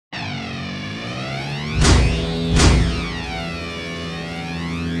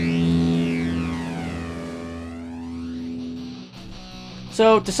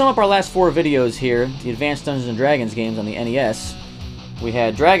So, to sum up our last 4 videos here, the Advanced Dungeons & Dragons games on the NES, we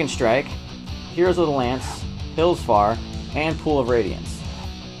had DragonStrike, Heroes of the Lance, Hillsfar, and Pool of Radiance.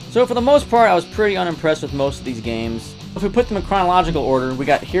 So for the most part, I was pretty unimpressed with most of these games. If we put them in chronological order, we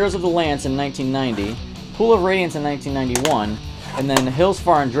got Heroes of the Lance in 1990, Pool of Radiance in 1991, and then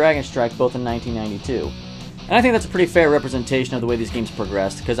Hillsfar and DragonStrike both in 1992. And I think that's a pretty fair representation of the way these games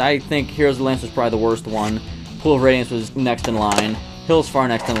progressed, because I think Heroes of the Lance was probably the worst one, Pool of Radiance was next in line, Hillsfar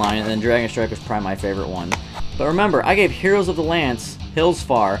next in line, and then DragonStrike was probably my favorite one. But remember, I gave Heroes of the Lance,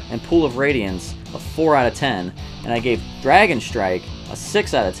 Hillsfar, and Pool of Radiance a 4 out of 10, and I gave DragonStrike a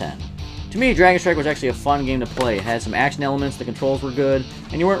 6 out of 10. To me, DragonStrike was actually a fun game to play. It had some action elements, the controls were good,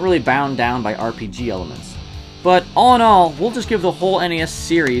 and you weren't really bound down by RPG elements. But all in all, we'll just give the whole NES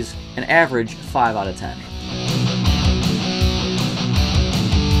series an average 5 out of 10.